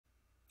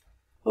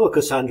Hello,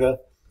 Cassandra.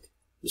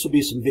 This will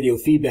be some video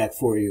feedback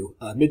for you,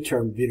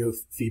 midterm video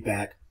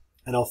feedback,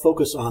 and I'll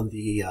focus on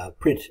the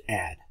print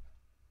ad.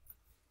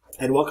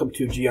 And welcome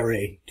to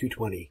GRA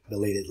 220,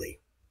 belatedly.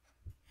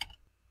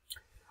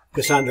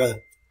 Cassandra,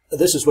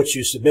 this is what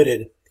you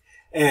submitted,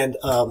 and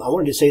I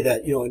wanted to say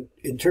that,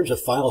 in terms of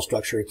file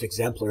structure, it's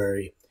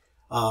exemplary.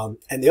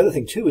 And the other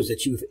thing, too, is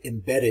that you've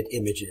embedded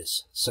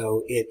images.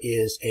 So it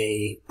is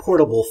a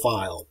portable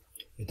file.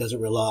 It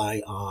doesn't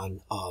rely on,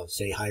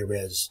 say,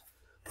 high-res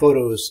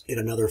photos in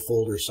another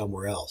folder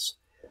somewhere else.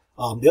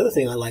 The other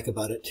thing I like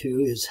about it,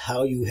 too, is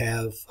how you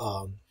have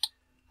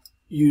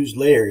used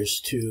layers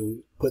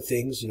to put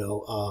things,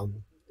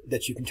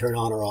 that you can turn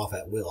on or off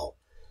at will.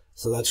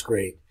 So that's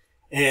great.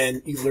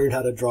 And you've learned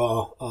how to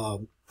draw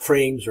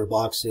frames or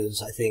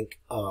boxes, I think,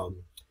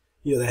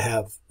 that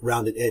have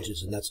rounded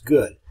edges, and that's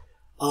good.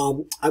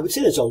 I would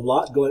say there's a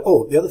lot going.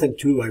 Oh, the other thing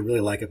too I really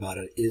like about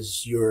it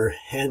is your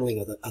handling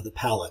of the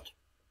palette.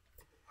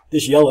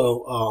 This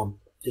yellow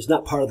is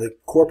not part of the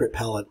corporate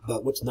palette,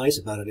 but what's nice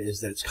about it is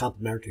that it's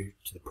complementary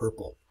to the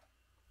purple.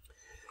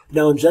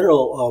 Now, in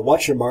general,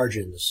 watch your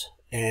margins,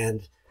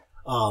 and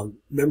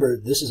remember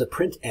this is a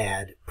print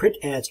ad. Print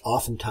ads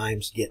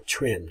oftentimes get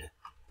trimmed,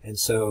 and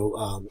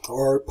so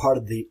or part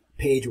of the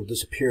page will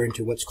disappear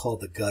into what's called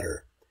the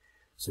gutter.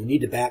 So you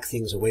need to back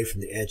things away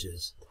from the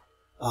edges.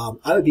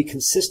 I would be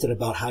consistent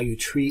about how you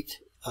treat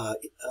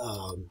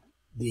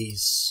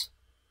these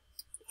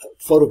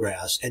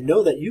photographs, and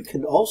know that you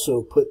can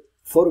also put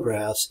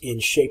photographs in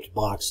shaped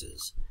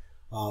boxes.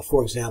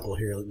 For example,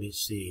 here, let me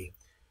see.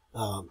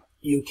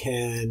 You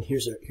can,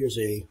 here's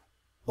a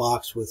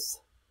box with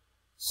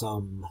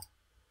some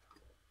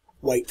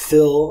white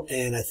fill,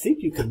 and I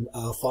think you can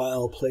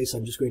file place.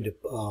 I'm just going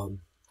to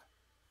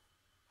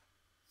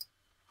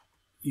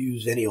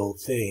use any old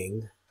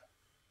thing.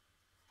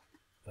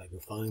 If I can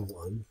find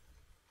one.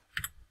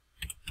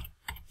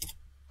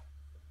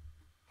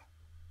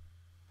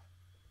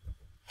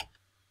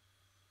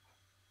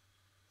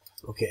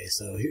 Okay,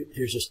 so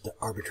here's just the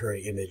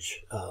arbitrary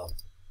image.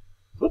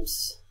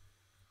 Whoops.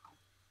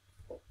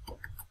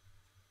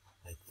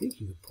 I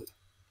think you could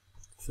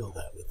fill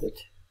that with it.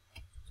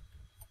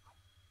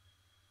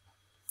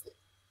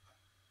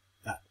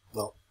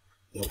 Well,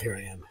 here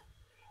I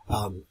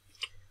am.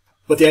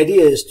 But the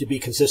idea is to be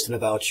consistent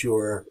about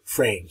your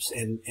frames,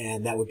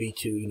 and that would be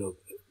to,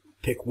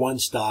 pick one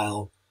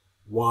style,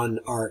 one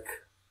arc.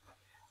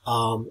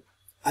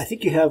 I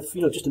think you have,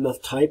 just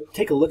enough type.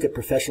 Take a look at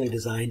professionally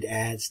designed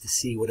ads to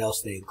see what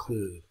else they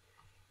include.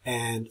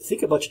 And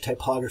think about your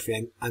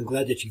typography. I'm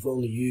glad that you've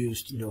only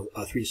used,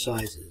 3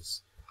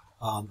 sizes.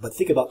 But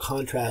think about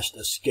contrast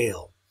of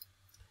scale.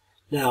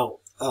 Now,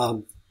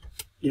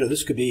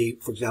 this could be,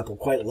 for example,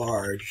 quite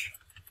large.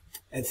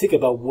 And think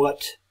about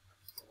what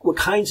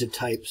kinds of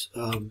types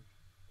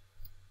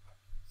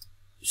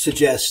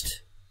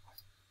suggest,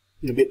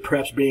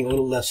 perhaps being a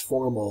little less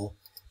formal,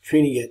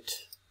 treating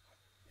it,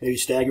 maybe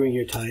staggering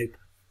your type,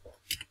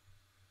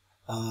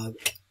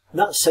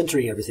 not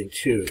centering everything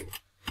too.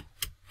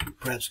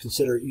 Perhaps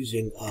consider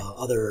using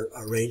other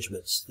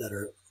arrangements that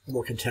are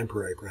more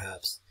contemporary,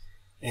 perhaps.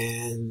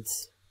 And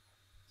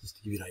just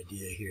to give you an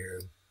idea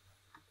here,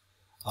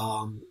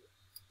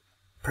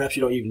 perhaps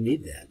you don't even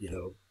need that,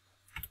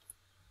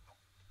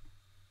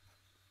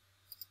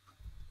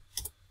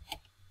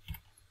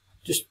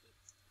 Just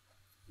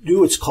do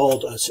what's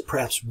called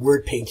perhaps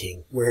word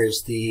painting,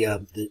 whereas the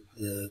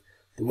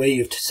way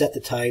you've set the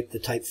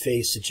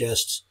typeface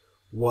suggests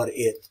what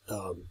it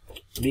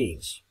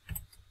means.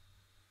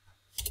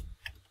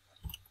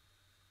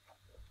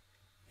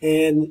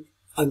 And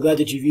I'm glad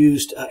that you've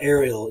used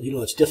Arial.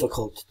 It's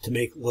difficult to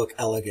make look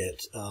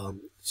elegant.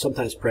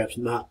 Sometimes perhaps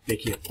not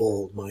making it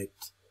bold might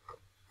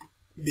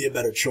be a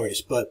better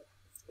choice, but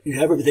you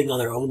have everything on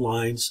their own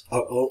lines,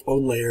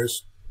 own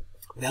layers.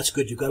 That's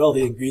good. You've got all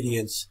the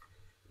ingredients.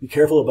 Be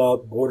careful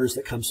about borders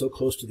that come so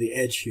close to the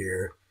edge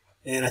here.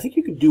 And I think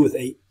you can do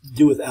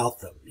without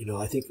them.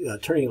 I think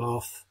turning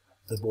off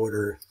the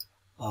border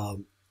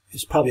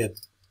is probably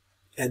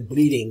and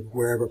bleeding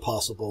wherever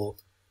possible.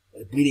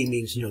 Bleeding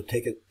means,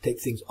 take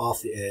things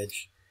off the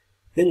edge.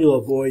 Then you'll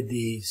avoid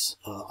these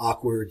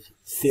awkward,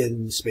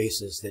 thin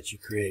spaces that you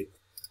create.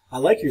 I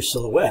like your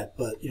silhouette,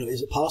 but,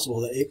 is it possible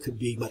that it could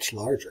be much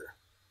larger?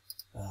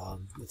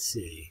 Let's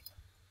see.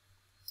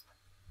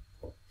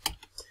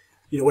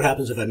 What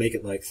happens if I make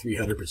it like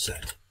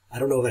 300%? I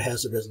don't know if it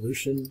has the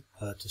resolution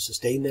to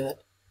sustain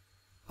that,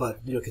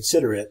 but,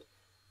 consider it.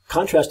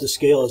 Contrast to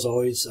scale is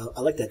always, I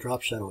like that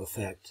drop shadow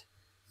effect.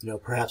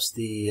 Perhaps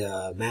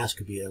the mask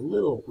could be a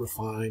little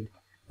refined.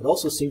 It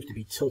also seems to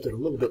be tilted a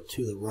little bit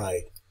to the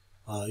right.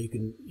 You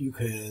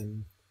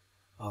can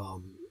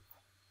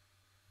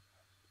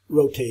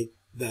rotate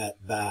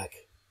that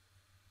back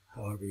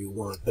however you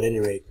want. But at any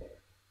rate,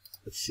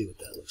 let's see what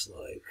that looks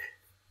like.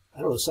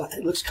 I don't know,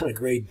 it looks kind of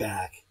grayed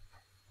back.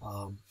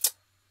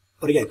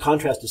 But again,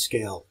 contrast to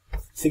scale.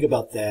 Think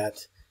about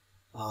that.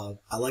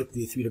 I like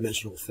the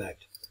three-dimensional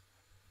effect.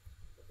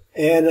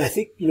 And I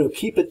think,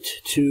 keep it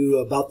to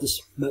about this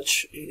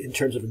much in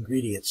terms of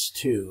ingredients,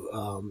 too.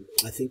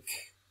 I think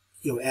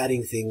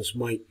adding things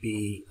might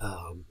be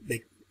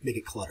make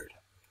it cluttered.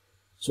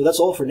 So that's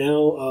all for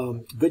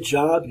now. Good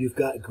job. You've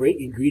got great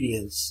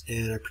ingredients,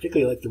 and I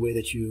particularly like the way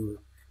that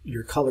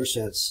your color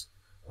sense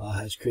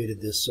has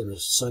created this sort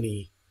of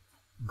sunny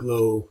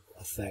glow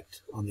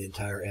effect on the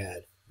entire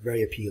ad.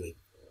 Very appealing.